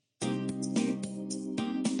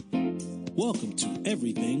Welcome to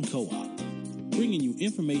Everything Co-op, bringing you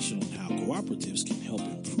information on how cooperatives can help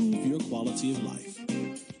improve your quality of life.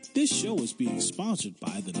 This show is being sponsored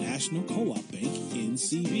by the National Co-op Bank,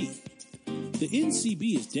 NCB. The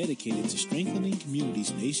NCB is dedicated to strengthening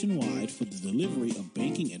communities nationwide for the delivery of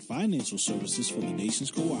banking and financial services for the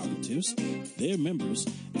nation's cooperatives, their members,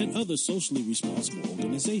 and other socially responsible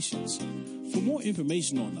organizations. For more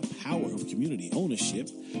information on the power of community ownership,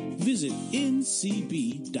 visit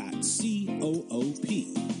ncb.coop.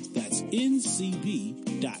 That's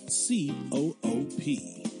ncb.coop.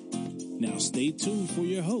 Now stay tuned for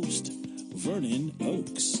your host, Vernon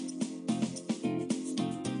Oakes.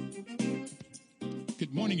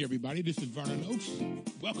 Good morning, everybody. This is Vernon Oakes.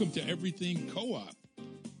 Welcome to Everything Co-op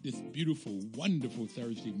this beautiful, wonderful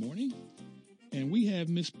Thursday morning. And we have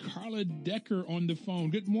Miss Carla Decker on the phone.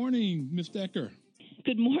 Good morning, Miss Decker.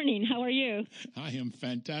 Good morning. How are you? I am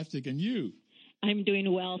fantastic. And you? I'm doing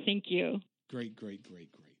well. Thank you. Great.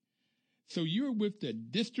 So you're with the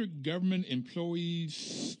District Government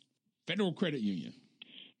Employees Federal Credit Union.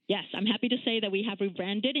 Yes, I'm happy to say that we have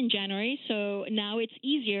rebranded in January, so now it's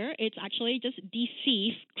easier. It's actually just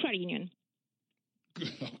DC Credit Union.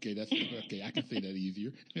 Okay, that's okay. I can say that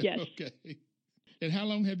easier. Yes. Okay. And how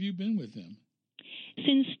long have you been with them?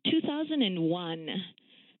 Since 2001.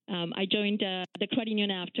 I joined the credit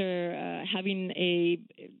union after having a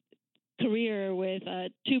career with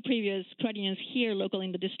two previous credit unions here local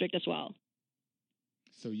in the district as well.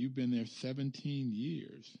 So you've been there 17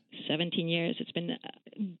 years. 17 years. It's been a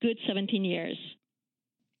good 17 years.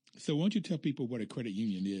 So why don't you tell people what a credit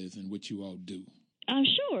union is and what you all do?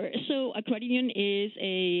 Sure. So a credit union is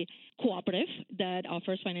a cooperative that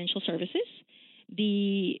offers financial services.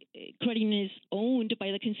 The credit union is owned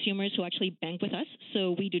by the consumers who actually bank with us,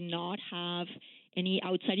 so we do not have any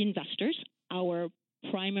outside investors. Our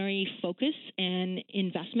primary focus and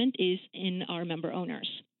investment is in our member owners.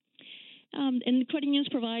 And credit unions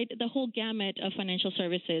provide the whole gamut of financial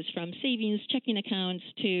services, from savings, checking accounts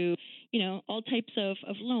to, all types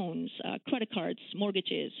of loans, credit cards,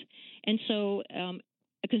 mortgages. And so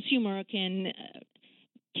a consumer can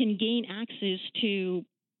gain access to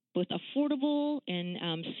both affordable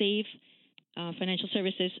and safe financial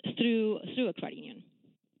services through a credit union.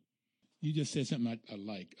 You just said something I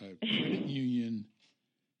like. A credit union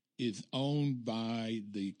is owned by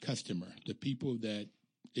the customer, the people that.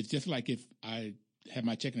 It's just like if I had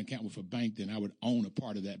my checking account with a bank, then I would own a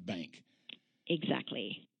part of that bank.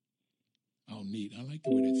 Exactly. Oh, neat. I like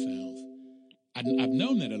the way that sounds. I've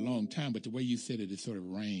known that a long time, but the way you said it sort of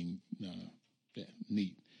rang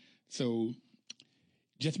neat. So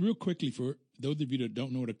just real quickly, for those of you that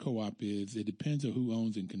don't know what a co-op is, it depends on who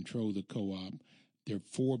owns and controls a co-op. There are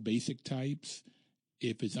four basic types.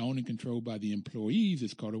 If it's owned and controlled by the employees,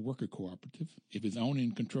 it's called a worker cooperative. If it's owned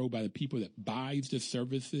and controlled by the people that buys the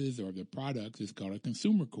services or the products, it's called a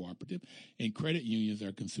consumer cooperative. And credit unions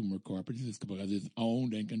are consumer cooperatives because it's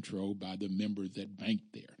owned and controlled by the members that bank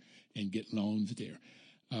there and get loans there.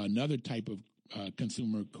 Another type of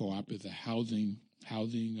consumer co-op is a housing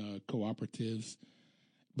cooperatives,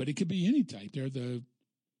 but it could be any type. There's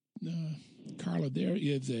Carla, there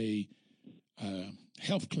is a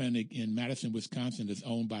health clinic in Madison, Wisconsin that's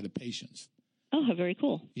owned by the patients. Oh, very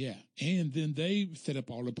cool. Yeah. And then they set up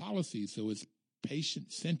all the policies, so it's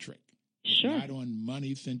patient-centric. Sure. It's not on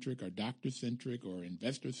money-centric or doctor-centric or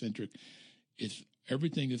investor-centric. It's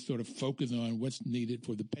everything is sort of focused on what's needed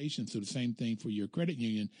for the patient. So the same thing for your credit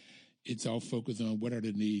union. It's all focused on what are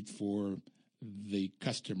the needs for the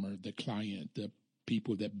customer, the client, the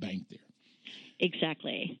people that bank there.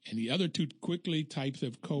 Exactly. And the other two quickly types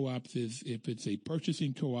of co-ops is if it's a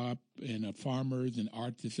purchasing co-op and farmers and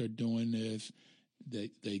artists are doing this,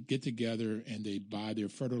 they get together and they buy their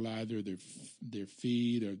fertilizer, their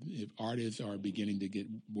feed, or if artists are beginning to get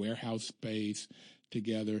warehouse space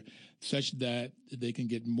together such that they can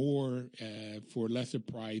get more for a lesser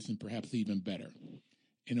price and perhaps even better.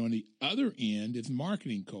 And on the other end is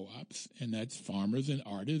marketing co-ops, and that's farmers and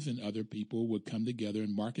artists and other people would come together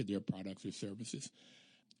and market their products or services.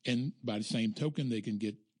 And by the same token, they can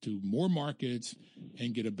get to more markets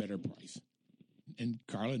and get a better price. And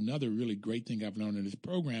Carla, another really great thing I've learned in this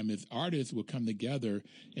program is artists will come together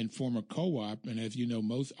and form a co-op. And as you know,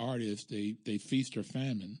 most artists, they feast or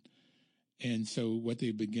famine. And so what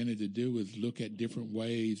they're beginning to do is look at different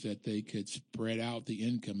ways that they could spread out the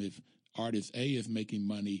income. If artist A is making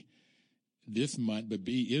money this month, but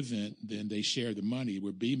B isn't, then they share the money,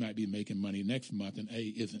 where B might be making money next month and A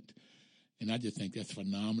isn't. And I just think that's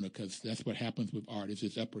phenomenal because that's what happens with artists.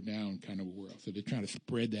 It's up or down kind of a world. So they're trying to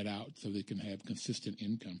spread that out so they can have consistent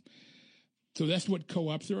income. So that's what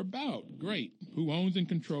co-ops are about. Great. Who owns and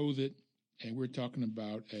controls it and we're talking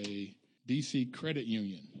about a DC credit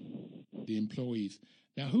union, the employees.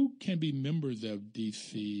 Now, who can be members of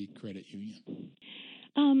DC Credit Union?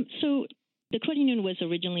 So the credit union was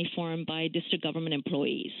originally formed by district government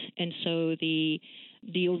employees, and so the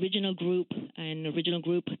original group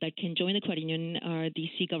that can join the credit union are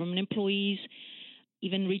DC government employees,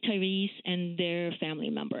 even retirees, and their family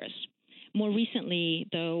members. More recently,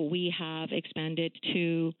 though, we have expanded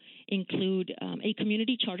to include a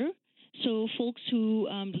community charter. So folks who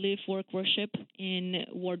live, work, worship in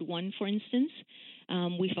Ward 1, for instance.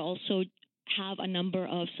 We've also have a number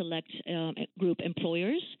of select group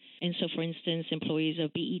employers. And so, for instance, employees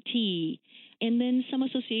of BET, and then some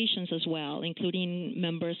associations as well, including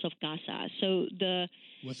members of CASA. So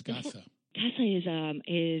what's CASA? CASA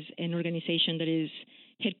is an organization that is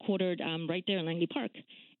headquartered right there in Langley Park.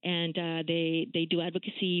 And they do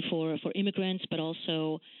advocacy for immigrants, but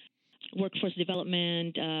also workforce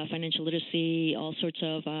development, financial literacy, all sorts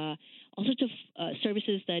of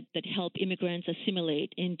services that help immigrants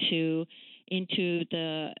assimilate into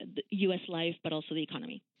the U.S. life, but also the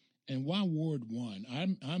economy. And why Ward 1?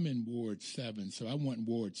 I'm in Ward 7, so I want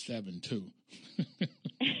Ward 7 too.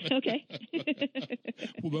 Okay.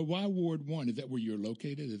 Well, but why Ward 1? Is that where you're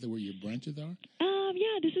located? Is that where your branches are?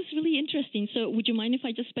 Yeah, this is really interesting. So would you mind if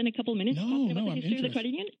I just spend a couple minutes talking about the history of the credit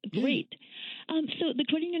union? Yeah. Great. So the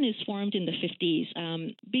credit union is formed in the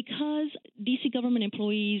 50s because DC government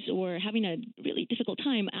employees were having a really difficult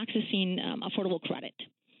time accessing affordable credit.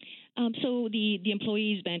 So the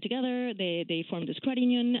employees band together. They form this credit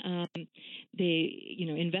union. They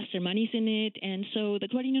invest their monies in it, and so the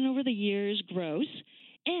credit union over the years grows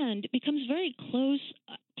and becomes very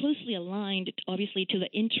closely aligned, obviously, to the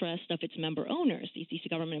interest of its member owners, these DC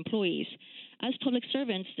government employees. As public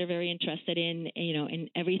servants, they're very interested in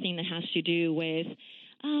everything that has to do with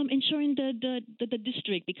ensuring that the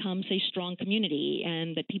district becomes a strong community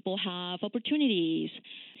and that people have opportunities.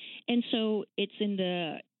 And so it's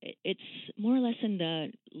more or less in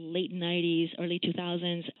the late 90s, early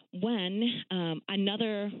 2000s when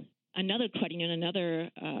another credit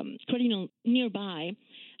union nearby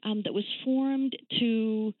that was formed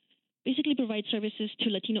to basically provide services to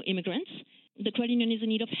Latino immigrants. The credit union is in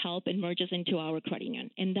need of help and merges into our credit union.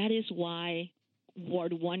 And that is why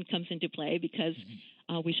Ward 1 comes into play, because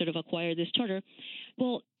we sort of acquired this charter.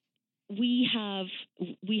 Well, we have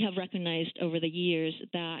recognized over the years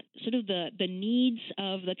that sort of the needs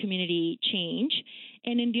of the community change.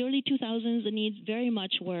 And in the early 2000s, the needs very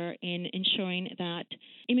much were in ensuring that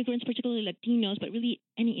immigrants, particularly Latinos, but really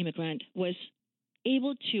any immigrant, was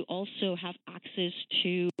able to also have access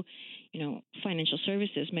to, financial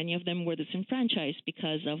services. Many of them were disenfranchised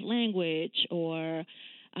because of language or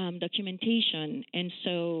documentation. And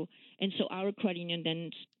so our credit union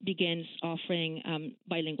then begins offering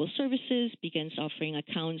bilingual services, begins offering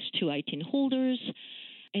accounts to ITIN holders,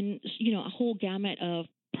 and a whole gamut of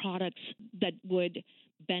products that would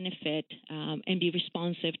benefit and be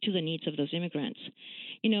responsive to the needs of those immigrants.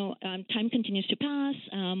 Time continues to pass.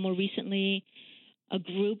 More recently, a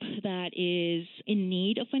group that is in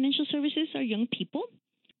need of financial services are young people,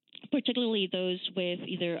 particularly those with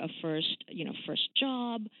either a first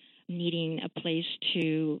job, needing a place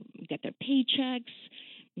to get their paychecks,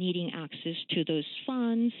 needing access to those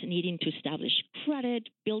funds, needing to establish credit,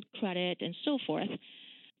 build credit, and so forth.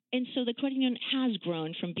 And so the credit union has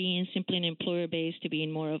grown from being simply an employer base to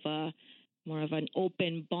being more of an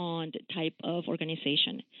open bond type of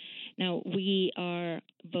organization. Now, we are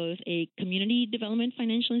both a community development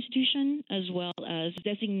financial institution as well as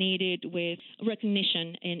designated with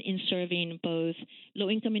recognition in serving both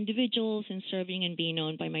low-income individuals and serving and being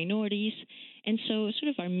owned by minorities. And so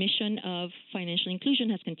sort of our mission of financial inclusion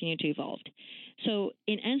has continued to evolve. So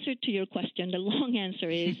in answer to your question, the long answer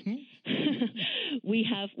is we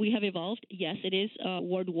have evolved. Yes, it is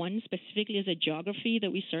Ward 1 specifically as a geography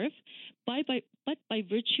that we serve, but by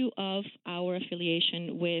virtue of our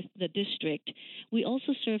affiliation with the district, we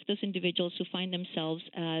also serve those individuals who find themselves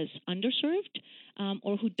as underserved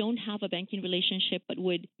or who don't have a banking relationship but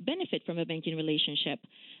would benefit from a banking relationship.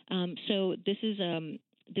 So this is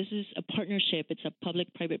a partnership. It's a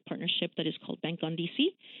public-private partnership that is called Bank on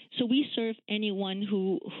DC. So we serve anyone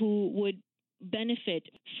who would benefit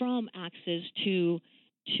from access to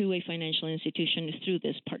a financial institution through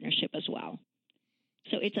this partnership as well.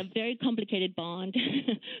 So it's a very complicated bond,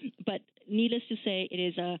 but needless to say,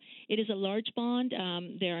 it is a large bond.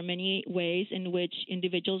 There are many ways in which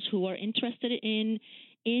individuals who are interested in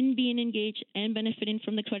being engaged and benefiting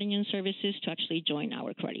from the credit union services to actually join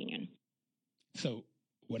our credit union. So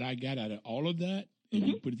what I got out of all of that, and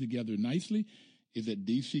you put it together nicely, is that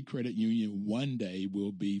DC Credit Union one day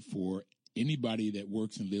will be for anybody that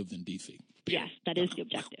works and lives in D.C. Yes, that is the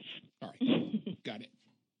objective. All right. Got it.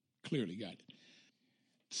 Clearly got it.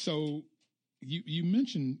 So you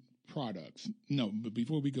mentioned products. No, but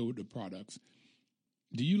before we go to products,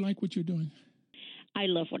 do you like what you're doing? I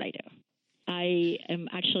love what I do. I am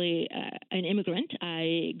actually an immigrant.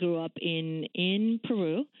 I grew up in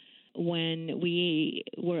Peru when we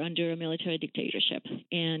were under a military dictatorship.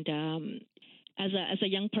 And as a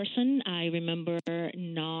young person, I remember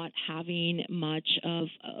not having much of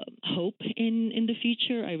hope in the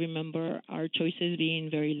future. I remember our choices being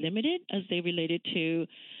very limited as they related to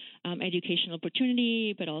educational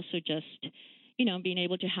opportunity, but also just, being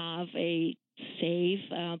able to have a safe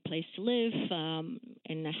place to live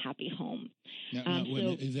and a happy home. Now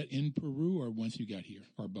is that in Peru or once you got here,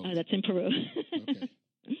 or both? That's in Peru. Okay.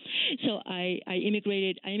 So I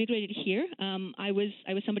immigrated here. I was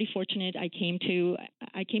somebody fortunate. I came to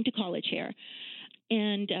college here,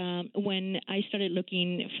 and when I started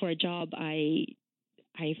looking for a job, I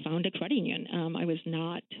found a credit union. I was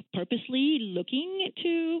not purposely looking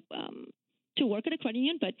to work at a credit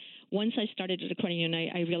union, but once I started at a credit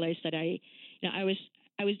union, I realized that I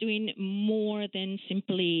was doing more than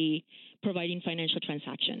simply providing financial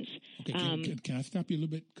transactions. Okay, can I stop you a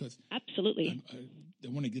little bit? Because absolutely. I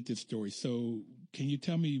want to get this story. So can you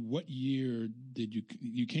tell me what year did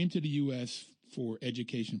you came to the U.S. for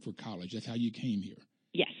education, for college? That's how you came here?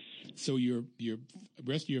 Yes. So your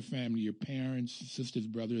rest of your family, your parents, sisters,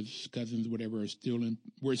 brothers, cousins, whatever,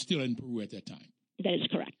 were still in Peru at that time? That is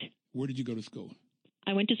correct. Where did you go to school?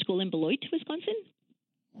 I went to school in Beloit, Wisconsin.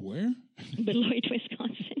 Where? Beloit,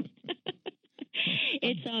 Wisconsin.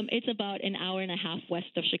 It's about an hour and a half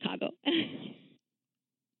west of Chicago.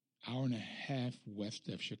 Hour and a half west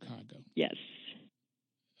of Chicago. Yes.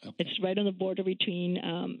 Okay. It's right on the border between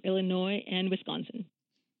Illinois and Wisconsin.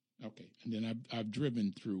 Okay, and then I've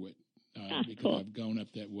driven through it because cool. I've gone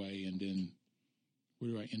up that way, and then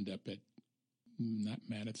where do I end up at? Not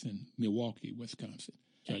Madison, Milwaukee, Wisconsin.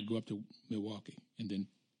 So I go up to Milwaukee, and then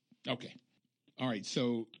okay, all right.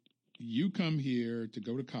 So you come here to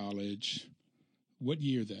go to college. What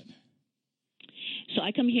year is that? So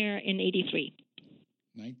I come here in 83.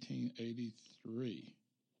 1983.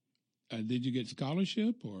 Did you get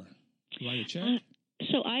scholarship or write a check?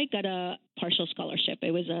 So I got a partial scholarship.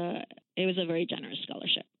 It was a very generous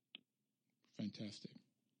scholarship. Fantastic.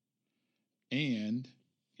 And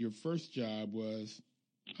your first job was,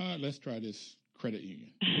 let's try this credit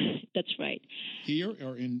union. That's right. Here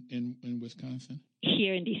or in Wisconsin?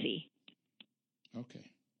 Here in D.C.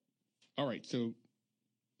 Okay. All right. So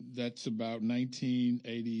that's about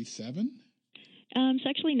 1987? It's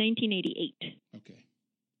actually 1988. Okay.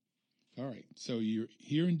 All right. So you're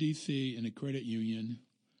here in D.C. in a credit union.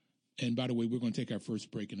 And by the way, we're going to take our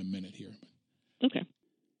first break in a minute here. Okay.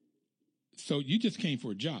 So you just came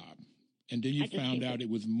for a job, and then you found out it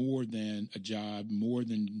was more than a job, more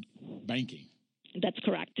than banking. That's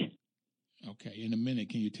correct. Okay. In a minute,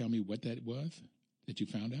 can you tell me what that was that you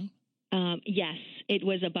found out? Yes. It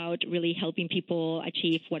was about really helping people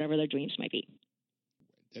achieve whatever their dreams might be.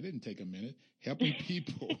 That didn't take a minute. Helping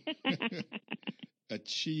people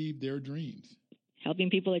achieve their dreams. Helping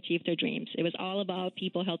people achieve their dreams. It was all about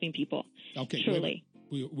people helping people. Okay. Truly.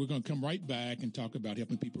 We're going to come right back and talk about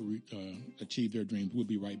helping people achieve their dreams. We'll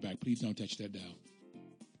be right back. Please don't touch that dial.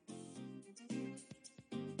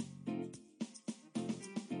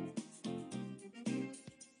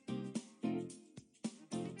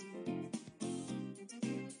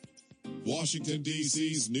 Washington,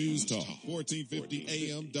 D.C.'s News Talk,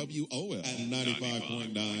 1450 AM WOL and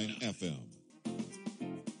 95.9 FM.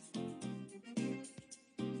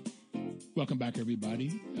 Welcome back,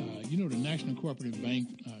 everybody. The National Cooperative Bank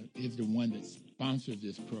is the one that sponsors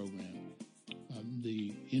this program.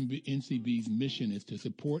 The NCB's mission is to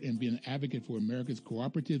support and be an advocate for America's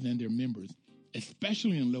cooperatives and their members,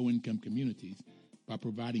 especially in low-income communities, by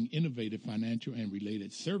providing innovative financial and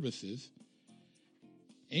related services.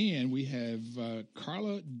 And we have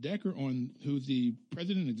Carla Decker who's the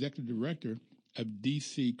president and executive director of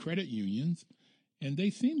D.C. Credit Unions. And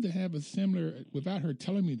they seem to have a similar, without her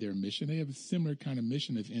telling me their mission, they have a similar kind of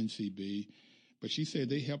mission as NCB. But she said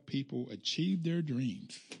they help people achieve their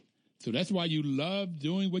dreams. So that's why you love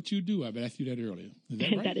doing what you do. I've asked you that earlier. Is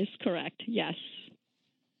that right? That is correct, yes.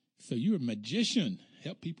 So you're a magician,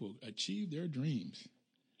 help people achieve their dreams.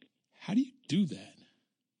 How do you do that?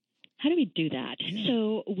 How do we do that? Yeah.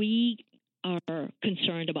 So we are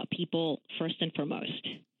concerned about people first and foremost.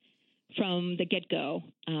 From the get-go,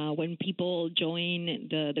 when people join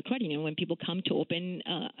the credit union, when people come to open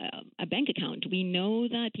a bank account, we know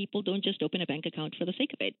that people don't just open a bank account for the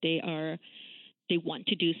sake of it. They are they want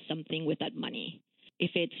to do something with that money.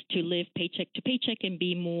 If it's to live paycheck to paycheck and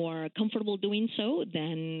be more comfortable doing so,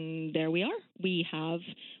 then there we are. We have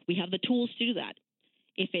the tools to do that.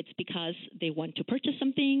 If it's because they want to purchase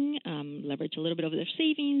something, leverage a little bit of their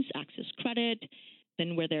savings, access credit,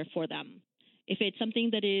 then we're there for them. If it's something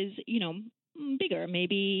that is, bigger,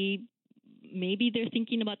 maybe they're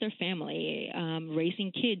thinking about their family,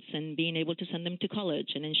 raising kids and being able to send them to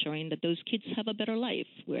college and ensuring that those kids have a better life,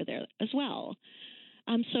 we're there as well.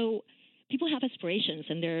 So people have aspirations,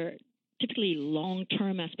 and they're typically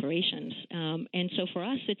long-term aspirations. And so for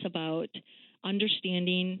us, it's about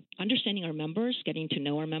understanding our members, getting to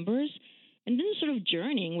know our members, and then sort of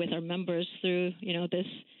journeying with our members through,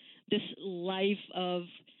 this life of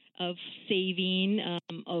saving,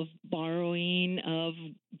 of borrowing, of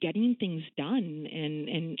getting things done,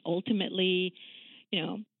 and ultimately,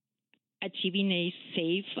 achieving a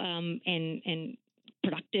safe and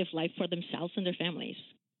productive life for themselves and their families.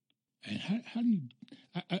 And how do you?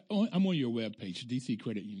 I'm on your webpage, DC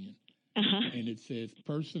Credit Union, and it says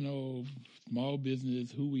personal, small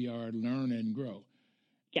business, who we are, learn and grow.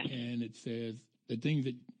 Yes. And it says the things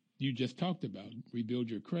that you just talked about: rebuild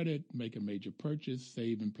your credit, make a major purchase,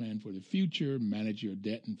 save and plan for the future, manage your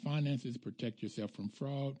debt and finances, protect yourself from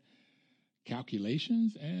fraud,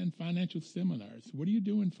 calculations, and financial seminars. What do you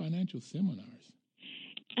do in financial seminars?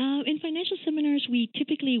 In financial seminars, we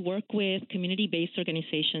typically work with community-based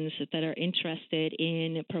organizations that are interested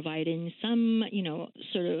in providing some,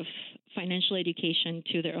 sort of financial education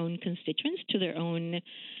to their own constituents, to their own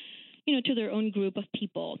group of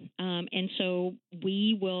people. And so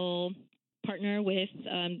we will partner with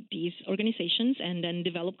these organizations and then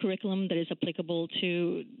develop curriculum that is applicable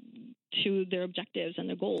to their objectives and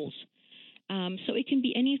their goals. So it can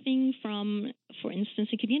be anything from, for instance,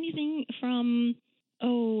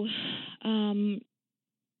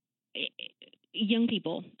 young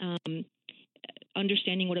people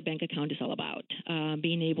understanding what a bank account is all about,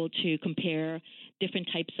 being able to compare different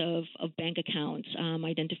types of bank accounts,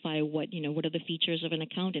 identify what are the features of an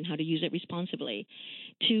account and how to use it responsibly.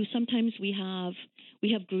 To sometimes we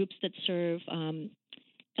have groups that serve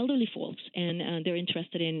elderly folks, and they're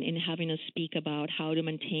interested in having us speak about how to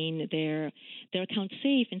maintain their accounts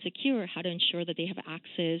safe and secure, how to ensure that they have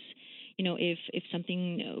access, if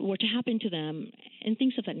something were to happen to them, and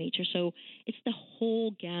things of that nature. So it's the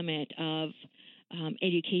whole gamut of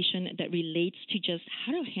education that relates to just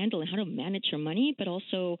how to handle and how to manage your money, but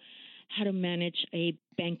also how to manage a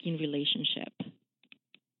banking relationship.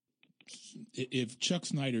 If Chuck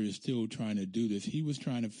Snyder is still trying to do this, he was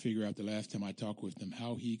trying to figure out the last time I talked with him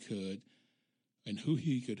how he could and who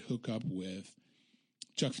he could hook up with.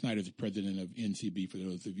 Chuck Snyder is the president of NCB, for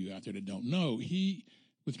those of you out there that don't know. He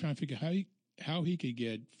was trying to figure out how he could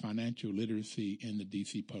get financial literacy in the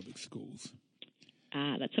D.C. public schools.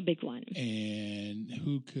 That's a big one. And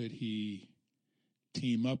who could he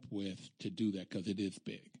team up with to do that, because it is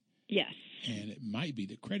big? Yes. And it might be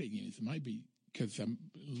the credit unions. It might be, because I'm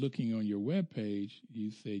looking on your webpage,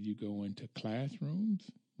 you said you go into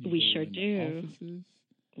classrooms. We sure do. Offices.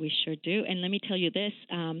 We sure do. And let me tell you this.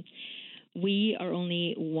 We are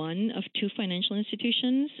only one of two financial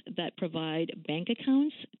institutions that provide bank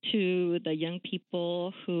accounts to the young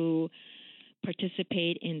people who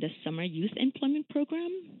participate in the Summer Youth Employment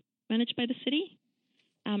Program managed by the city.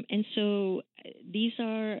 And so these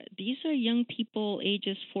are young people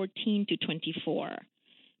ages 14 to 24.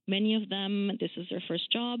 Many of them, this is their first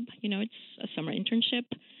job. It's a summer internship.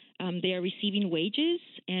 They are receiving wages,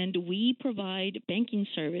 and we provide banking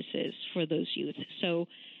services for those youth. So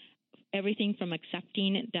everything from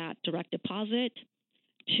accepting that direct deposit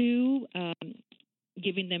to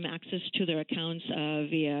giving them access to their accounts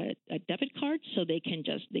via a debit card, so they can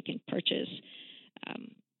purchase.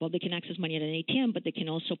 They can access money at an ATM, but they can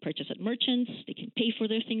also purchase at merchants. They can pay for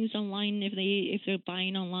their things online if they're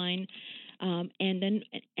buying online, and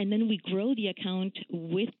then we grow the account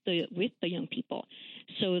with the young people,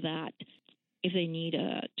 so that if they need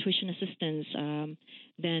tuition assistance,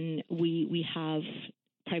 then we have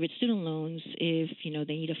private student loans if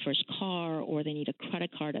they need a first car or they need a credit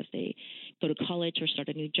card as they go to college or start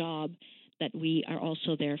a new job, that we are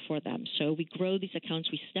also there for them. So we grow these accounts,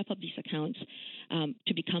 we step up these accounts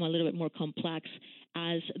to become a little bit more complex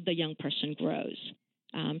as the young person grows.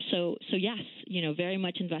 So yes, very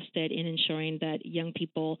much invested in ensuring that young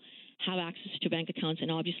people have access to bank accounts and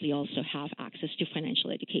obviously also have access to financial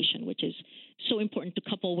education, which is so important to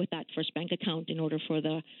couple with that first bank account in order for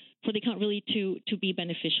the account really to be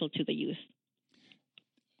beneficial to the youth.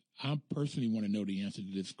 I personally want to know the answer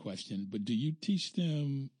to this question, but do you teach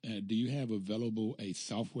them, do you have available a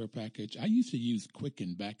software package? I used to use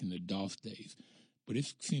Quicken back in the DOS days, but it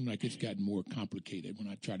seemed like it's gotten more complicated when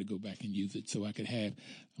I try to go back and use it. So I could have,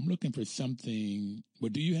 I'm looking for something,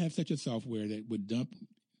 but do you have such a software that would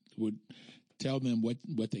tell them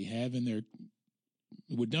what they have in their,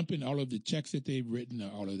 would dump in all of the checks that they've written,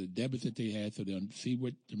 or all of the debits that they had, so they'll see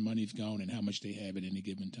what their money's gone and how much they have at any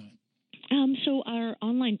given time? So our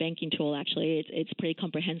online banking tool, actually, it's pretty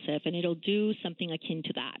comprehensive, and it'll do something akin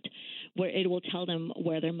to that, where it will tell them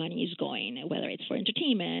where their money is going, whether it's for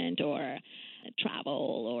entertainment or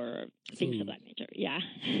travel or things of that nature. Yeah.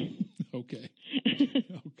 Okay.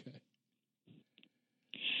 Okay.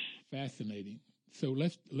 Fascinating. So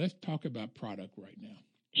let's talk about product right now.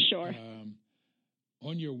 Sure.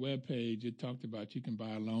 On your webpage, it talked about you can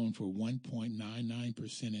buy a loan for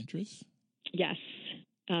 1.99% interest. Yes.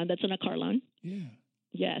 That's on a car loan. Yeah.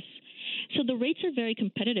 Yes. So the rates are very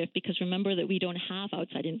competitive because remember that we don't have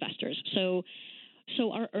outside investors. So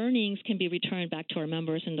our earnings can be returned back to our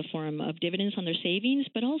members in the form of dividends on their savings,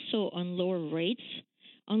 but also on lower rates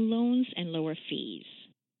on loans and lower fees.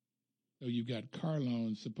 So you've got car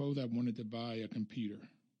loans. Suppose I wanted to buy a computer.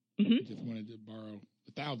 Mm-hmm. I just wanted to borrow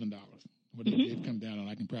 $1,000. Well, they've come down, and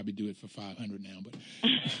I can probably do it for $500 now. But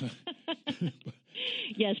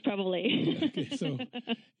yes, probably. Okay, so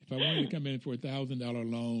if I wanted to come in for $1,000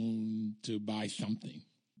 loan to buy something,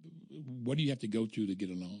 what do you have to go through to get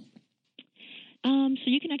a loan? So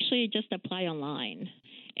you can actually just apply online,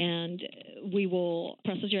 and we will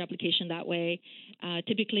process your application that way.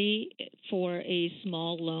 Typically, for a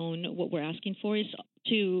small loan, what we're asking for is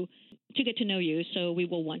to get to know you. So we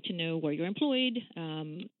will want to know where you're employed,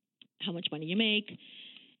 how much money you make.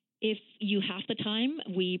 If you have the time,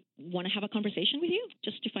 we want to have a conversation with you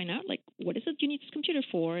just to find out, like, what is it you need this computer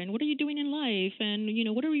for, and what are you doing in life, and,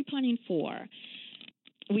 what are you planning for?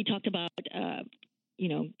 We talked about,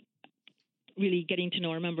 really getting to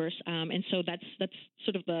know our members, and so that's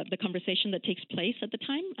sort of the conversation that takes place at the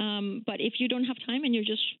time. But if you don't have time and you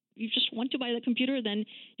just want to buy the computer, then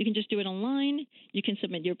you can just do it online. You can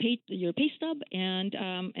submit your pay stub, and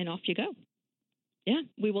off you go. Yeah,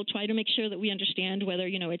 we will try to make sure that we understand whether,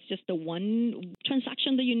 it's just the one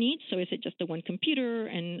transaction that you need. So is it just the one computer?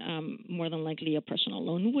 And more than likely a personal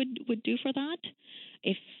loan would do for that.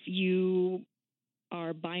 If you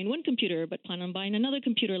are buying one computer but plan on buying another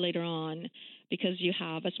computer later on because you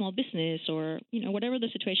have a small business or, whatever the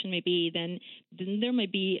situation may be, then there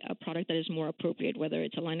might be a product that is more appropriate, whether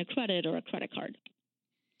it's a line of credit or a credit card.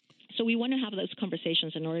 So we want to have those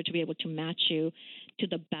conversations in order to be able to match you to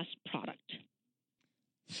the best product.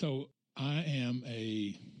 So I am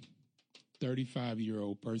a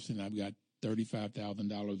 35-year-old person. I've got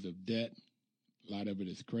 $35,000 of debt. A lot of it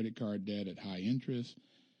is credit card debt at high interest,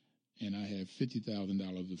 and I have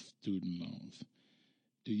 $50,000 of student loans.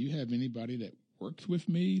 Do you have anybody that works with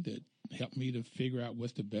me that help me to figure out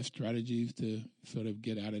what's the best strategies to sort of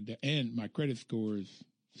get out of debt? And my credit score is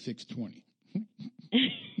 620.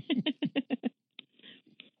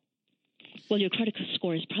 Well, your credit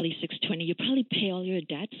score is probably 620. You probably pay all your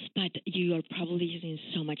debts, but you are probably using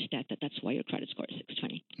so much debt that's why your credit score is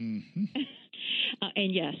 620. Mm-hmm.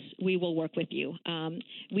 And yes, we will work with you.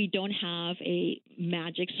 We don't have a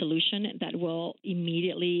magic solution that will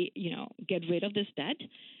immediately, get rid of this debt.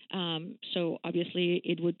 So obviously,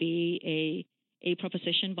 it would be a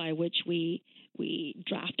proposition by which we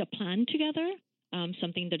draft a plan together,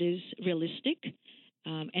 something that is realistic,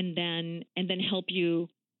 and then help you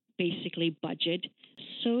basically budget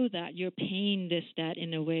so that you're paying this debt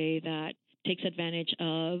in a way that takes advantage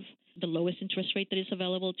of the lowest interest rate that is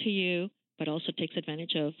available to you, but also takes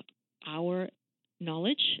advantage of our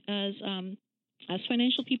knowledge as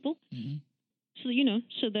financial people. Mm-hmm.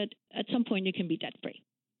 So that at some point you can be debt free,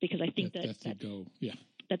 because I think that's the goal. Yeah,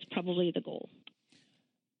 that's probably the goal.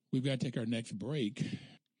 We've got to take our next break.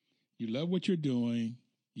 You love what you're doing.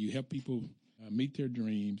 You help people meet their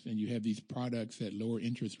dreams, and you have these products at lower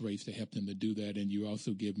interest rates to help them to do that, and you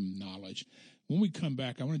also give them knowledge. When we come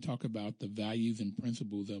back, I want to talk about the values and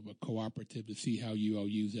principles of a cooperative to see how you all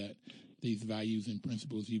use these values and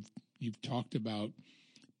principles. You've talked about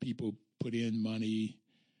people put in money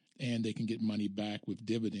and they can get money back with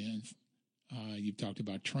dividends. You've talked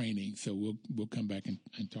about training, so we'll come back and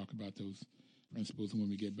talk about those principles when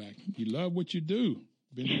we get back. You love what you do.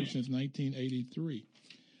 Been here since 1983.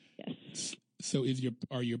 Yes. So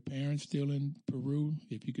are your parents still in Peru?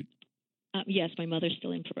 If you could. Yes, my mother's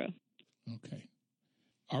still in Peru. Okay.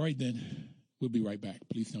 All right, then. We'll be right back.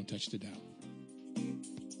 Please don't touch the dial.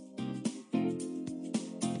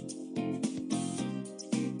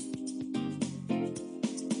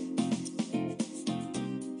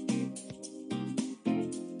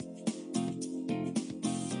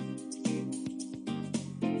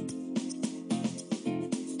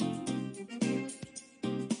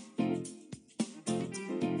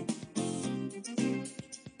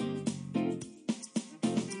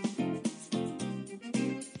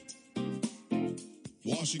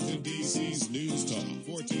 Washington, D.C.'s News Talk,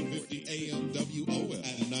 1450 AM WOL and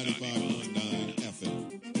 95.9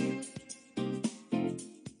 FM.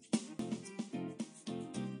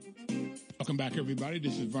 Welcome back, everybody.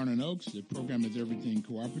 This is Vernon Oakes. The program is Everything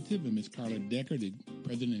Cooperative, and Ms. Carla Decker, the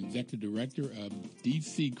President and Executive Director of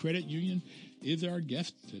DC Credit Union, is our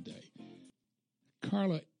guest today.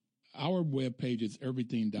 Carla, our webpage is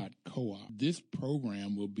everything.coop. This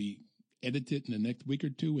program will be edited in the next week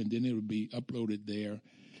or two, and then it will be uploaded there,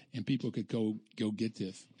 and people could go get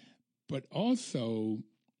this. But also,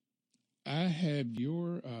 I have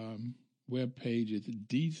your webpage is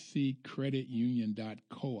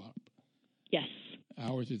dccreditunion.coop. Yes.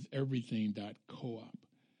 Ours is everything.coop.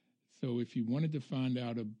 So if you wanted to find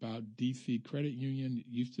out about DC Credit Union, it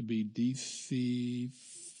used to be DC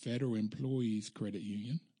Federal Employees Credit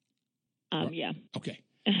Union. Yeah. Okay.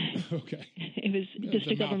 Okay. It was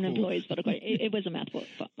District Government Employees, but it was a mouthful,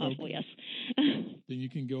 yes. Then you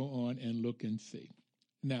can go on and look and see.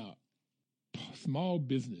 Now, small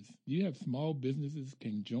business. You have small businesses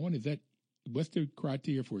can join? What's the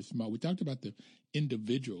criteria for small? We talked about the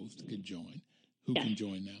individuals that can join, who can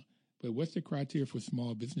join now. But what's the criteria for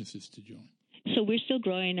small businesses to join? So we're still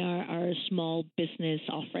growing our small business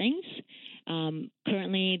offerings.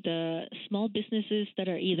 Currently, the small businesses that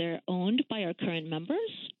are either owned by our current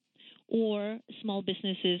members or small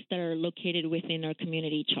businesses that are located within our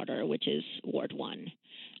community charter, which is Ward 1.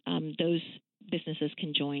 Those businesses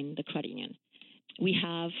can join the credit union. We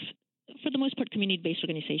have, for the most part, community-based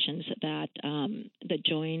organizations that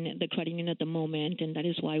join the credit union at the moment, and that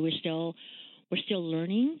is why we're still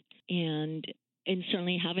learning and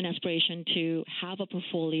certainly have an aspiration to have a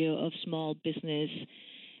portfolio of small business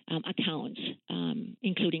accounts,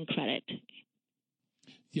 including credit.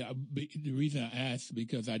 Yeah, the reason I asked,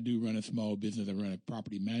 because I do run a small business. I run a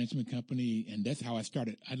property management company, and that's how I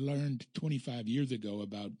started. I learned 25 years ago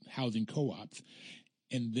about housing co-ops,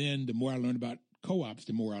 and then the more I learned about co-ops,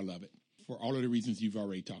 the more I love it, for all of the reasons you've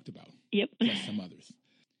already talked about. Yep. Plus some others.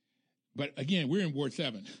 But again, we're in Ward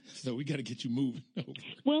 7, so we got to get you moving over.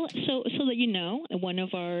 Well, so that you know, one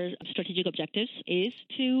of our strategic objectives is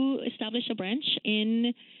to establish a branch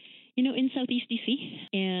in Southeast DC,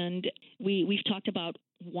 and we've talked about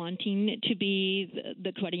wanting to be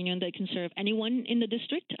the credit union that can serve anyone in the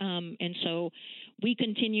district, and so we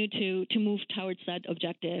continue to move towards that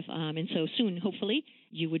objective, and so soon, hopefully,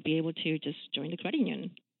 you would be able to just join the credit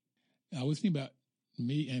union. I was thinking about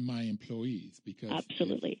me and my employees, because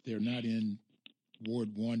absolutely, they're not in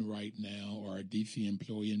Ward 1 right now or a DC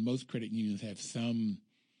employee, and most credit unions have some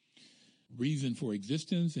reason for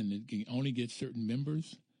existence, and it can only get certain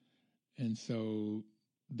members. And so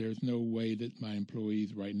there's no way that my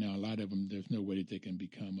employees right now, a lot of them, there's no way that they can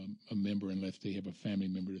become a member unless they have a family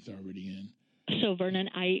member that's already in. So, Vernon,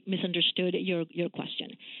 I misunderstood your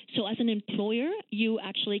question. So as an employer, you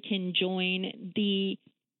actually can join the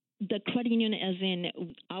credit union, as in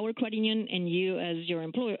our credit union, and you as your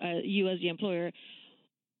employer, you as the employer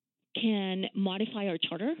can modify our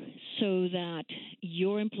charter so that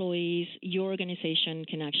your employees, your organization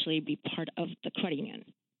can actually be part of the credit union.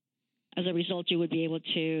 As a result, you would be able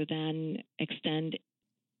to then extend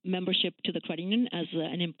membership to the credit union as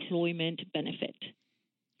an employment benefit.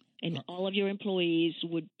 And all of your employees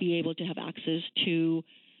would be able to have access to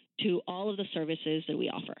all of the services that we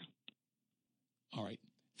offer. All right.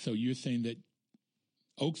 So you're saying that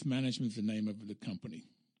Oakes Management is the name of the company,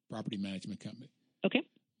 property management company. Okay.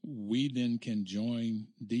 We then can join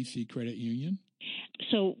DC Credit Union?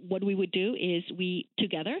 So what we would do is we,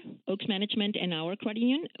 together, Oakes Management and our credit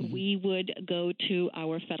union, we would go to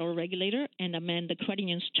our federal regulator and amend the credit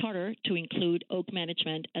union's charter to include Oakes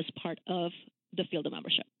Management as part of the field of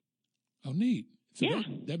membership. Oh, neat. So yeah.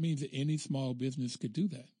 that means that any small business could do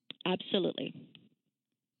that? Absolutely.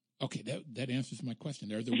 Okay, that answers my question.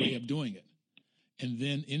 There's a way of doing it. And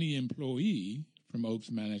then any employee from Oakes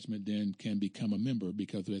Management then can become a member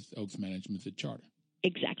because Oakes Management's a charter.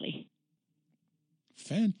 Exactly.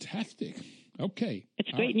 Fantastic. Okay.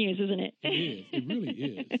 It's great news, isn't it? It is. It really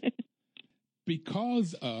is.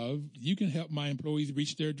 Because you can help my employees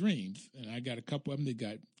reach their dreams. And I got a couple of them that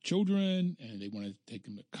got children and they want to take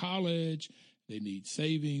them to college. They need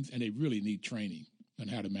savings and they really need training on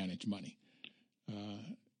how to manage money.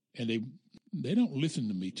 And they don't listen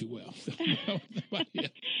to me too well.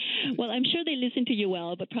 Well, I'm sure they listen to you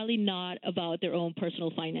well, but probably not about their own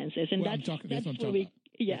personal finances. And that's what I'm talking about.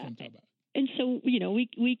 Yeah. And so,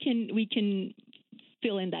 we can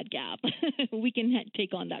fill in that gap. We can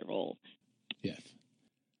take on that role. Yes.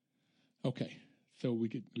 Okay. So we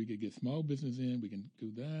could get small business in. We can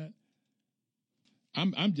do that.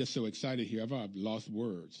 I'm just so excited here. I've lost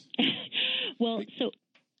words. Well,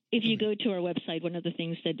 if you go to our website, one of the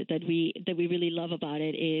things that we really love about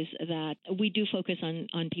it is that we do focus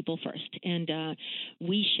on people first, and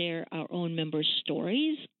we share our own members'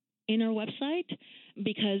 stories in our website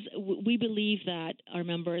because we believe that our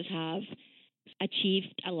members have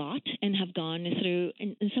achieved a lot and have gone through,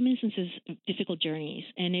 in some instances, difficult journeys,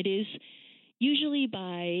 and it is usually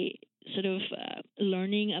by sort of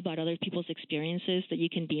learning about other people's experiences that you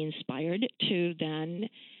can be inspired to then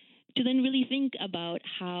really think about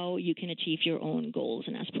how you can achieve your own goals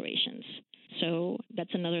and aspirations. So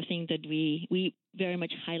that's another thing that we very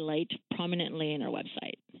much highlight prominently in our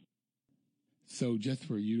website. So just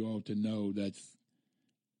for you all to know,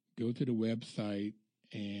 go to the website,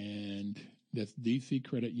 and that's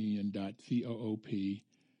dccreditunion.coop,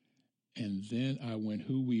 and then I went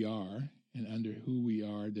who we are, and under who we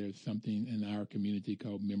are, there's something in our community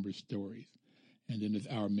called Member Stories. And then there's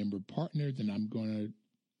our member partners, and I'm going to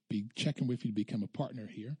be checking with you to become a partner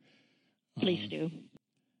here. Please do.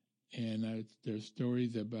 And there's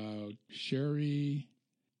stories about Sherry,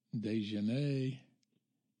 Dejanay,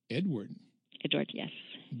 Edward. Edward, yes.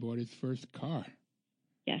 He bought his first car.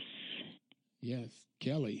 Yes. Yes,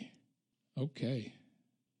 Kelly. Okay.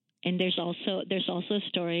 And there's also a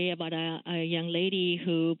story about a young lady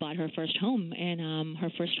who bought her first home, and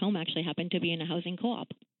her first home actually happened to be in a housing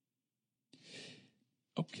co-op.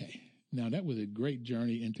 Okay. Now, that was a great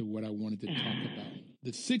journey into what I wanted to talk about.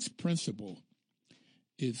 The sixth principle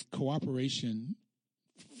is cooperation.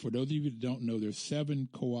 For those of you that don't know, there's 7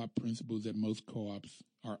 co-op principles that most co-ops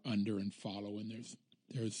are under and follow, and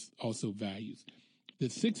there's also values. The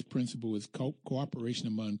sixth principle is cooperation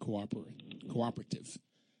among cooperatives.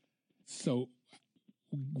 So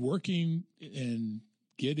working and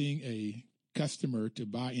getting a customer to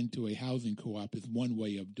buy into a housing co-op is one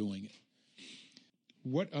way of doing it.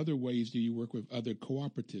 What other ways do you work with other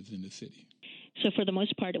cooperatives in the city? So for the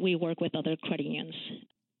most part, we work with other credit unions.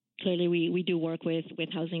 Clearly, we do work with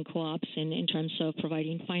housing co-ops in terms of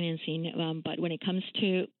providing financing, but when it comes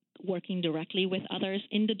to working directly with others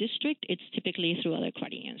in the district, it's typically through other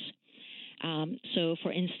credit unions. So,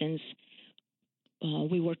 for instance,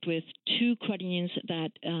 we worked with 2 credit unions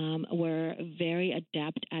that were very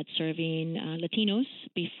adept at serving Latinos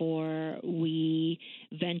before we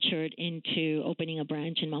ventured into opening a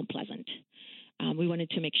branch in Mount Pleasant. We wanted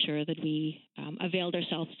to make sure that we availed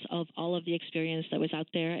ourselves of all of the experience that was out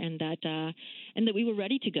there, and that we were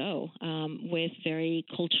ready to go with very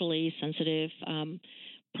culturally sensitive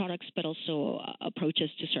products, but also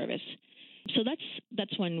approaches to service. So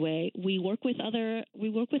that's one way. We work with other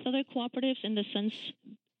cooperatives in the sense,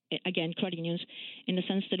 again, credit unions, in the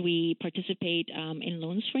sense that we participate in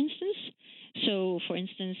loans, for instance. So, for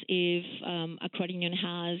instance, if a credit union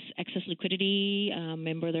has excess liquidity,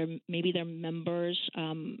 maybe their members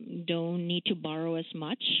don't need to borrow as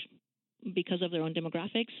much because of their own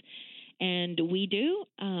demographics, and we do,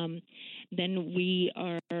 then we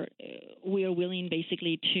are willing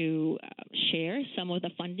basically to share some of the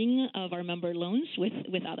funding of our member loans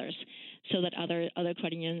with others, so that other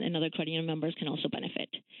credit union and other credit union members can also benefit.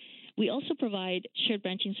 We also provide shared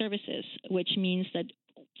branching services, which means that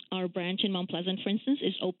our branch in Mount Pleasant, for instance,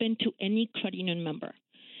 is open to any credit union member.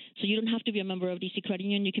 So you don't have to be a member of DC Credit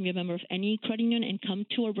Union. You can be a member of any credit union and come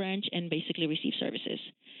to our branch and basically receive services.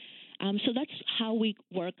 So that's how we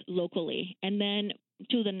work locally. And then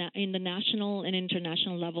in the national and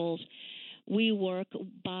international levels, we work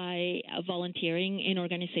by volunteering in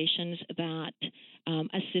organizations that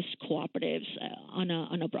assist cooperatives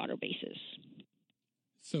on a broader basis.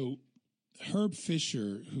 So Herb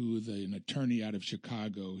Fisher, who is an attorney out of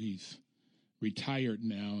Chicago, he's retired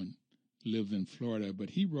now and lives in Florida, but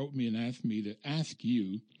he wrote me and asked me to ask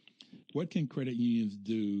you, what can credit unions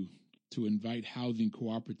do to invite housing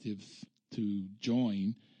cooperatives to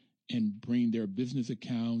join and bring their business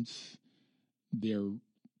accounts, their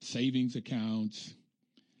savings accounts,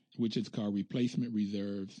 which is called replacement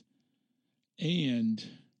reserves, and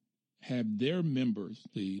have their members,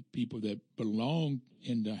 the people that belong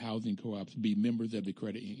in the housing co-ops, be members of the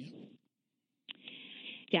credit union?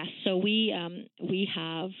 Yes, so we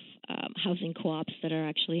have housing co-ops that are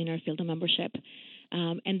actually in our field of membership.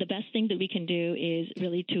 And the best thing that we can do is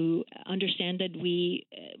really to understand that we,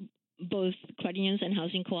 both credit unions and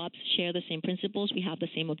housing co-ops, share the same principles. We have the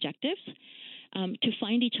same objectives. To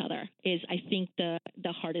find each other is, I think,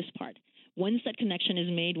 the hardest part. Once that connection is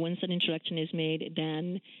made, once that introduction is made,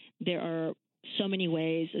 then there are so many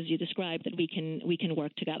ways, as you described, that we can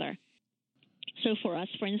work together. So for us,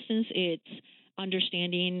 for instance, it's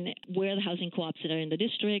understanding where the housing co-ops that are in the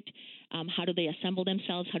district, how do they assemble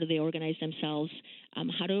themselves, how do they organize themselves,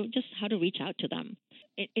 how to reach out to them.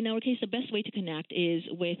 in our case, the best way to connect is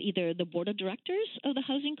with either the board of directors of the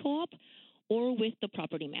housing co-op or with the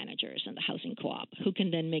property managers in the housing co-op, who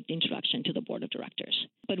can then make the introduction to the board of directors.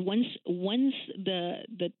 But once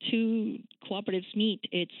the two cooperatives meet,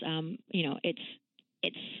 it's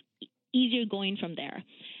easier going from there.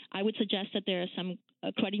 I would suggest that there are some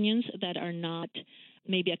credit unions that are not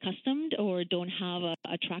maybe accustomed or don't have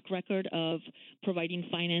a track record of providing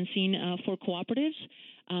financing for cooperatives,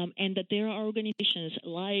 and that there are organizations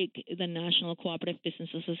like the National Cooperative Business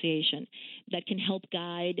Association that can help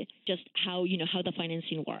guide just how the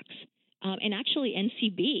financing works. And actually,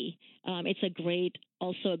 NCB, it's a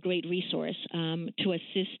great resource to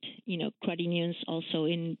assist credit unions also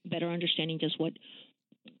in better understanding just what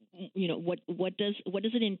does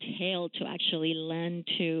it entail to actually lend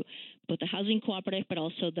to both the housing cooperative, but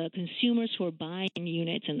also the consumers who are buying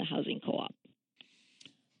units in the housing co-op.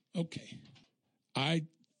 Okay. I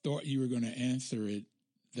thought you were going to answer it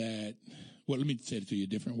let me say it to you a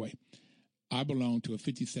different way. I belong to a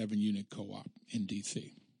 57-unit co-op in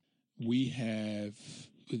D.C. We have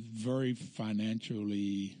very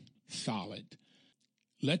financially solid.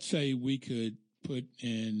 Let's say we could put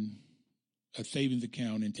in a savings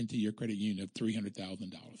account into your credit union of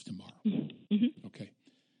 $300,000 tomorrow. Mm-hmm. Okay.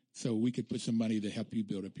 So we could put some money to help you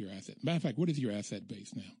build up your asset. Matter of fact, what is your asset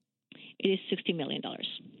base now? It is $60 million.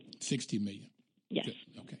 $60 million. Yes.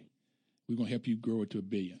 Okay. We're going to help you grow it to $1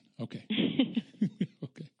 billion. Okay.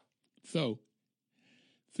 Okay. So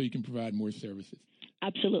you can provide more services.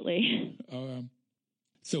 Absolutely.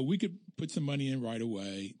 So we could put some money in right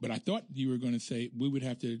away, but I thought you were going to say we would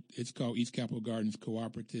have to, it's called East Capitol Gardens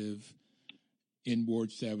Cooperative in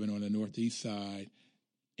Ward 7 on the northeast side,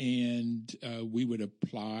 and we would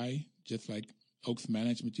apply, just like Oaks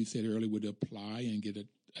Management, you said earlier, would apply and get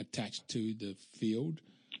attached to the field.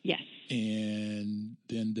 Yes. And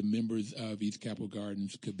then the members of East Capitol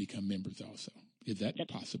Gardens could become members also. Is that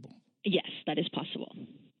possible? Yes, that is possible.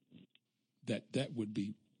 That would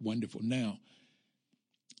be wonderful. Now,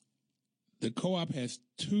 the co-op has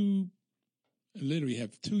two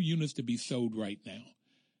units to be sold right now.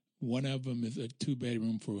 One of them is a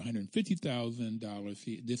 2-bedroom for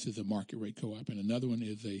 $150,000. This is a market rate co-op, and another one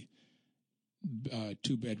is a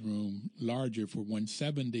 2-bedroom larger for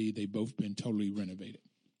 $170,000. They've both been totally renovated.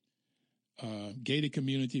 Gated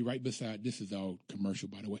community right beside. This is all commercial,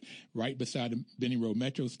 by the way. Right beside the Benning Road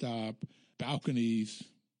Metro stop. Balconies,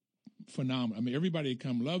 phenomenal. I mean, everybody that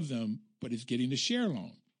come loves them, but it's getting the share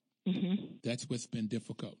loan. Mm-hmm. That's what's been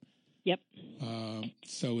difficult. Yep.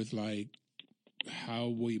 So it's like how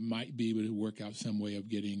we might be able to work out some way of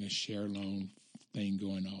getting a share loan thing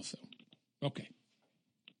going also. Okay.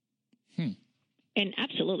 And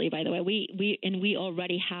absolutely, by the way, we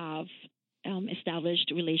already have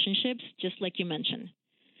established relationships, just like you mentioned.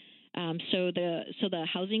 So the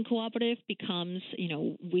housing cooperative becomes,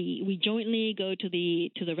 we jointly go to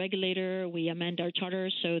the regulator. We amend our charter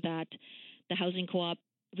so that the housing co-op,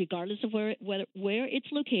 regardless of where it's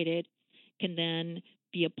located, can then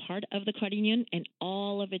be a part of the credit union, and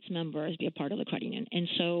all of its members be a part of the credit union. And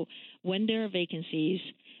so when there are vacancies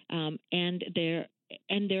and there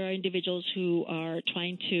are individuals who are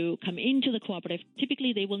trying to come into the cooperative,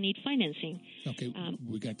 typically they will need financing. Okay,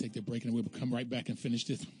 we got to take the break, and we'll come right back and finish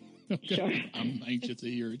this. Okay. Sure. I'm anxious to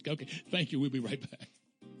hear it. Okay, thank you. We'll be right back.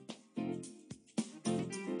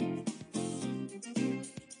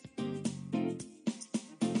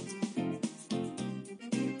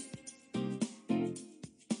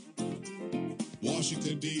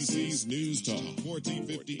 Washington, D.C.'s News Talk,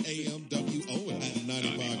 1450 AM WOS and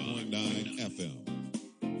 95.9 FM.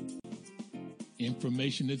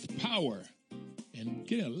 Information is power. And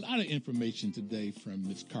getting a lot of information today from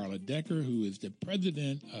Ms. Carla Decker, who is the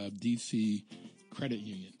president of D.C. Credit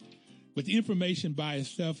Union. But the information by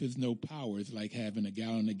itself is no power. It's like having a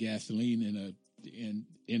gallon of gasoline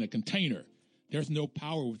in a container. There's no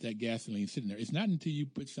power with that gasoline sitting there. It's not until you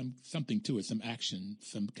put something to it, some action,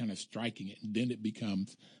 some kind of striking it, and then it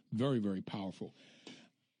becomes very, very powerful.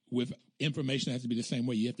 With information, it has to be the same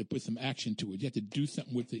way. You have to put some action to it. You have to do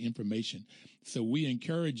something with the information. So we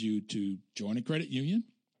encourage you to join a credit union.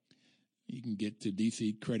 You can get to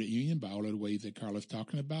DC Credit Union by all of the ways that Carla's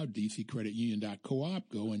talking about, dccreditunion.coop.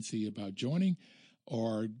 Go and see about joining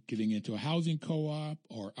or getting into a housing co-op,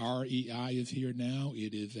 or REI is here now.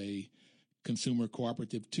 It is a consumer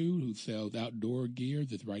cooperative too, who sells outdoor gear.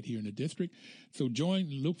 That's right here in the district. So join,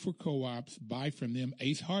 look for co-ops, buy from them.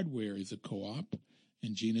 Ace Hardware is a co-op,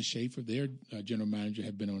 and Gina Schaefer, their general manager,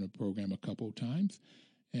 have been on the program a couple of times.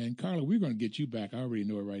 And Carla, we're going to get you back. I already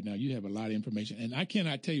know it right now. You have a lot of information, and I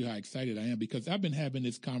cannot tell you how excited I am, because I've been having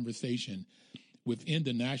this conversation within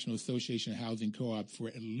the National Association of Housing Co-ops for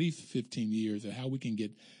at least 15 years of how we can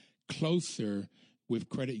get closer with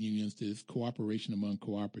credit unions to this cooperation among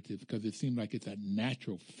cooperatives, because it seems like it's a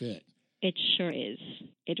natural fit. It sure is.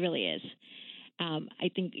 It really is. I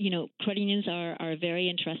think, credit unions are very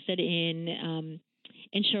interested in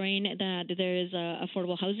ensuring that there is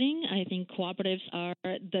affordable housing. I think cooperatives are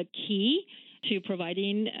the key to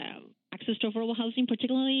providing access to affordable housing,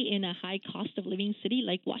 particularly in a high cost of living city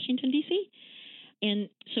like Washington, D.C. And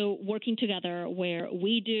so working together where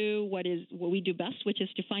we do what we do best, which is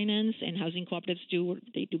to finance, and housing cooperatives do what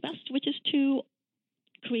they do best, which is to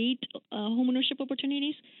create homeownership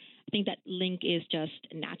opportunities. I think that link is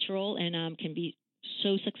just natural and can be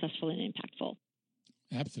so successful and impactful.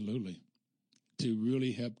 Absolutely. To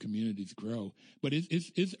really help communities grow. But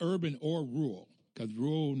it's urban or rural, because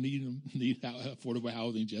rural need affordable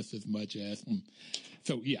housing just as much as.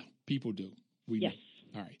 So, yeah, people do. Yes.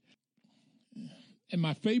 Know. All right. And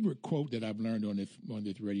my favorite quote that I've learned on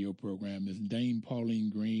this radio program is Dame Pauline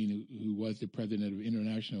Green, who was the president of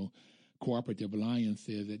International Cooperative Alliance,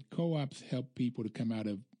 says that co-ops help people to come out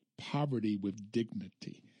of poverty with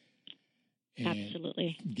dignity. And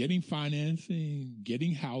absolutely. Getting financing,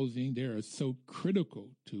 getting housing, they are so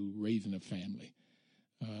critical to raising a family.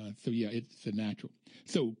 So, yeah, it's a natural.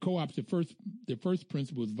 So co-ops, the first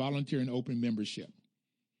principle is volunteer and open membership.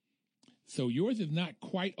 So yours is not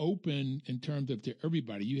quite open in terms of to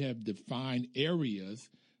everybody. You have defined areas,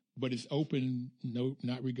 but it's open,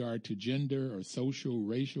 not regard to gender or social,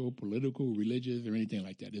 racial, political, religious, or anything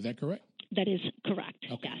like that. Is that correct? That is correct,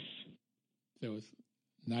 okay. Yes. So it's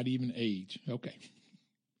not even age. Okay.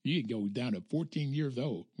 You can go down to 14 years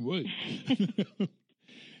old. Would.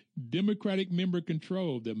 Democratic member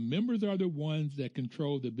control. The members are the ones that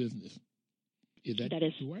control the business. Is that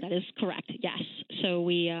is right? That is correct, yes. So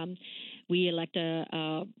we elect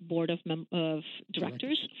a board of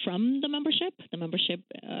directors from the membership. The membership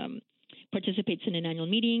participates in an annual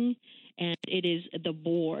meeting, and it is the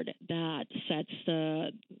board that sets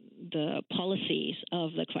the policies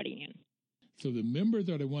of the credit union. So the members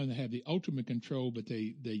are the ones that have the ultimate control, but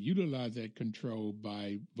they utilize that control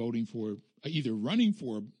by voting for, either running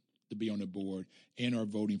for to be on the board and or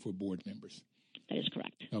voting for board members. That is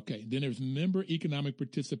correct. Okay. Then there's member economic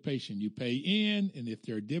participation. You pay in, and if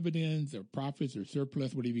there are dividends or profits or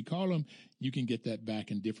surplus, whatever you call them, you can get that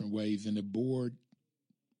back in different ways. And the board,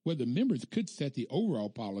 well, the members could set the overall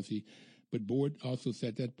policy, but board also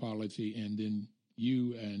set that policy, and then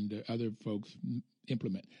you and other folks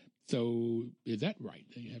implement. So is that right?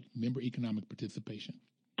 They have member economic participation.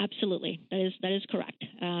 Absolutely. That is correct.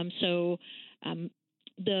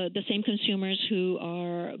 The same consumers who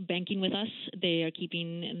are banking with us, they are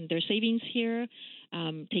keeping their savings here,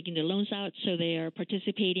 taking their loans out, so they are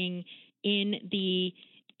participating in the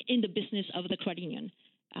business of the credit union,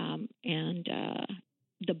 and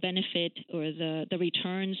the benefit or the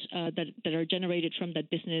returns that are generated from that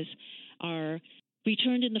business are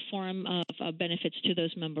returned in the form of benefits to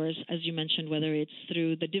those members, as you mentioned, whether it's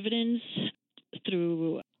through the dividends,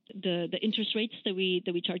 through the interest rates that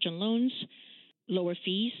we charge on loans, lower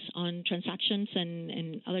fees on transactions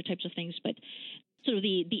and other types of things. But sort of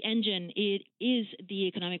the engine, it is the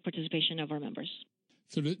economic participation of our members.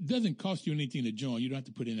 So it doesn't cost you anything to join. You don't have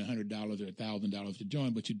to put in $100 or $1,000 to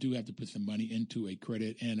join, but you do have to put some money into a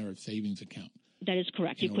credit and or a savings account. That is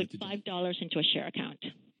correct. You put $5 into a share account.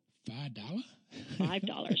 $5? $5.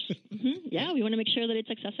 Mm-hmm. Yeah, we want to make sure that it's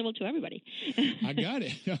accessible to everybody. I got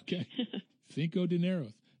it. Okay. Cinco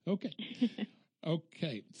dineros. Okay.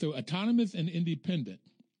 Okay. So autonomous and independent.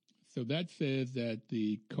 So that says that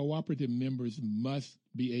the cooperative members must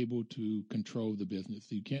be able to control the business.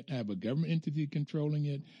 So you can't have a government entity controlling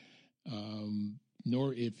it,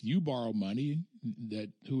 nor if you borrow money, that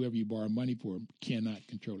whoever you borrow money for cannot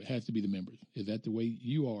control it. It has to be the members. Is that the way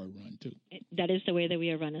you all are run too? That is the way that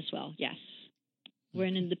we are run as well, yes. We're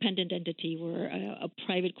an independent entity. We're a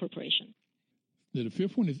private corporation. The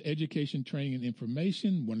fifth one is education, training, and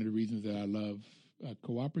information. One of the reasons that I love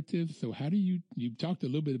cooperatives. So how do you talked a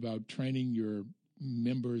little bit about training your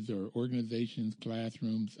members or organizations,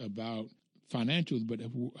 classrooms about financials, but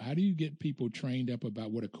how do you get people trained up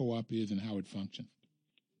about what a co-op is and how it functions?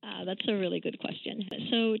 That's a really good question.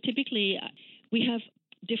 So typically we have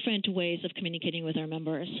different ways of communicating with our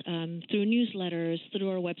members through newsletters, through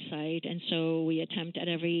our website, and so we attempt at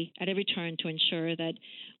every turn to ensure that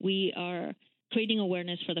we are creating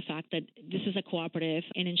awareness for the fact that this is a cooperative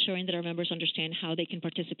and ensuring that our members understand how they can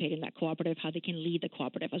participate in that cooperative, how they can lead the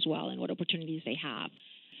cooperative as well, and what opportunities they have.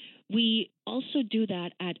 We also do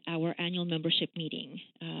that at our annual membership meeting,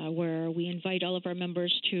 where we invite all of our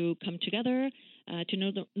members to come together to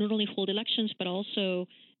not only hold elections, but also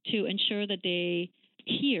to ensure that they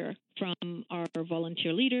hear from our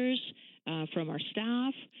volunteer leaders, from our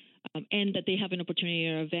staff, and that they have an opportunity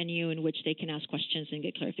or a venue in which they can ask questions and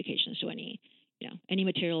get clarifications to any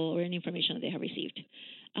material or any information that they have received.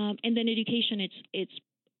 And then education, it's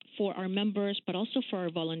for our members, but also for our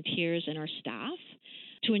volunteers and our staff,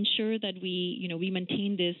 to ensure that we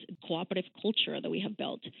maintain this cooperative culture that we have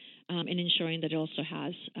built, in ensuring that it also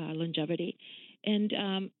has longevity. And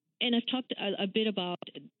I've talked a bit about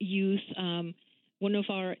youth. One of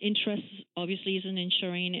our interests, obviously, is in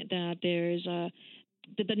ensuring that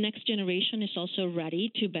that the next generation is also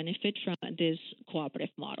ready to benefit from this cooperative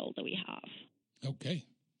model that we have. Okay.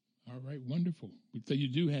 All right. Wonderful. So you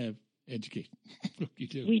do have education. You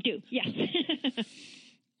do. We do, yes.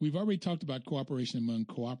 We've already talked about cooperation among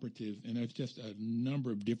cooperatives, and there's just a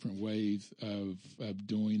number of different ways of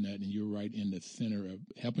doing that. And you're right in the center of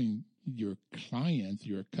helping your clients,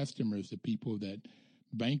 your customers, the people that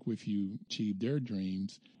bank with you achieve their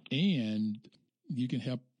dreams. And you can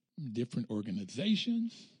help different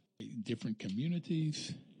organizations, different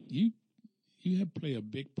communities. You have played a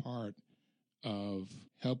big part of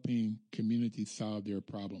helping communities solve their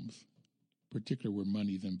problems, particularly where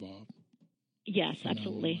money's involved. Yes,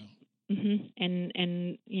 absolutely. Mm-hmm.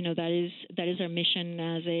 And that is our mission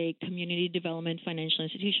as a community development financial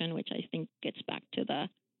institution, which I think gets back to the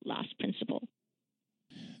last principle.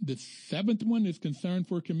 The seventh one is concern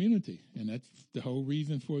for community, and that's the whole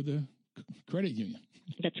reason for the credit union.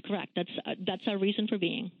 That's correct. That's our reason for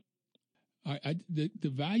being. The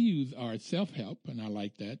values are self-help, and I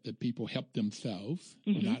like that people help themselves,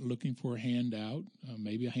 not looking for a handout,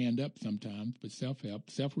 maybe a hand up sometimes, but self-help,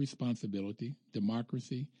 self-responsibility,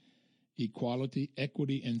 democracy, equality,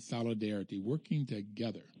 equity, and solidarity, working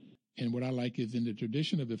together. And what I like is in the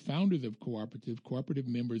tradition of the founders of cooperative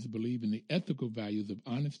members believe in the ethical values of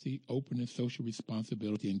honesty, openness, social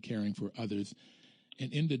responsibility, and caring for others.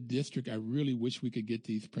 And in the district, I really wish we could get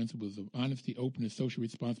these principles of honesty, openness, social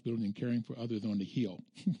responsibility, and caring for others on the Hill,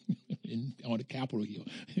 on the Capitol Hill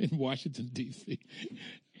in Washington, D.C.,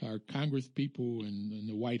 our Congress people and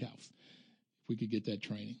the White House. If we could get that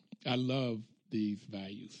training. I love these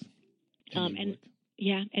values. And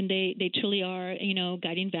they truly are,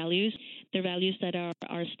 guiding values. They're values that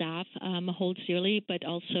our staff hold dearly, but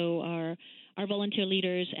also our volunteer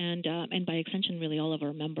leaders and by extension, really all of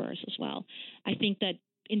our members as well. I think that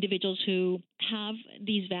individuals who have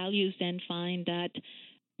these values then find that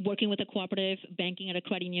working with a cooperative, banking at a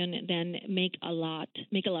credit union, then make a lot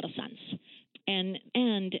of sense. And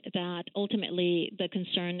that ultimately the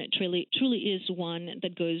concern truly is one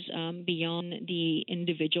that goes beyond the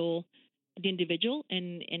individual,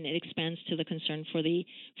 and it expands to the concern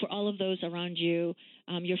for all of those around you,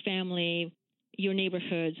 your family, your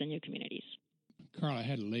neighborhoods, and your communities. Carl, I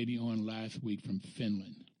had a lady on last week from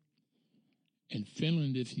Finland. And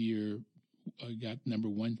Finland this year got number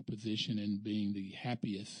one position in being the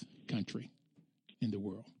happiest country in the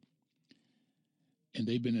world. And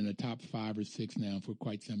they've been in the top 5 or 6 now for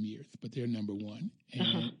quite some years, but they're number one.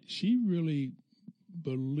 And she really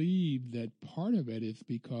believed that part of it is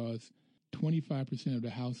because 25% of the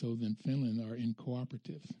households in Finland are in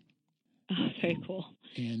cooperatives. Oh, very cool.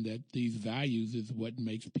 And that these values is what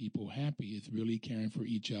makes people happy. It's really caring for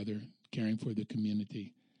each other, caring for the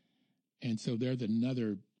community. And so there's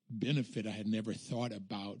another benefit I had never thought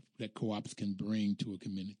about that co-ops can bring to a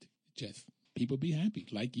community. Just people be happy,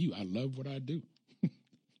 like you. I love what I do.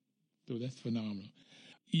 So that's phenomenal.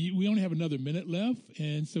 We only have another minute left.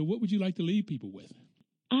 And so what would you like to leave people with?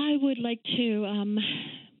 I would like to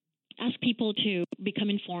ask people to become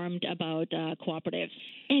informed about cooperatives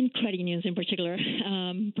and credit unions in particular,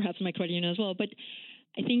 perhaps my credit union as well. But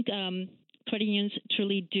I think credit unions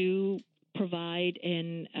truly do provide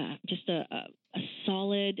just a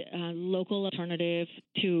solid local alternative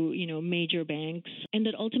to major banks, and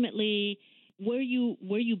that ultimately where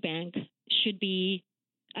you bank should be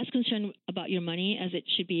as concerned about your money as it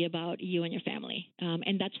should be about you and your family,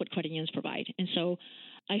 and that's what credit unions provide. And so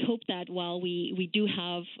I hope that while we do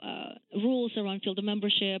have rules around field of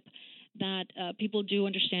membership, that people do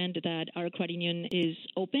understand that our credit union is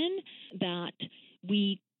open, that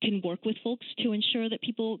we can work with folks to ensure that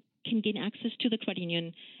people can gain access to the credit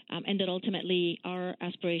union, and that ultimately our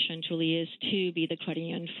aspiration truly is to be the credit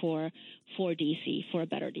union for DC, for a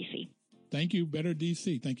better DC. Thank you, Better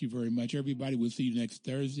DC. Thank you very much, everybody. We'll see you next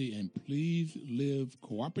Thursday, and please live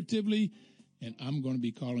cooperatively, and I'm going to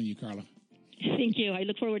be calling you, Carla. Thank you. I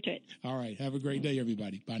look forward to it. All right. Have a great day,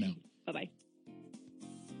 everybody. Bye now. Bye-bye.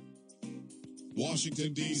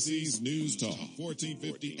 Washington, D.C.'s News Talk,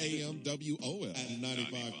 1450 AM WOS and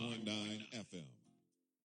 95.9 FM.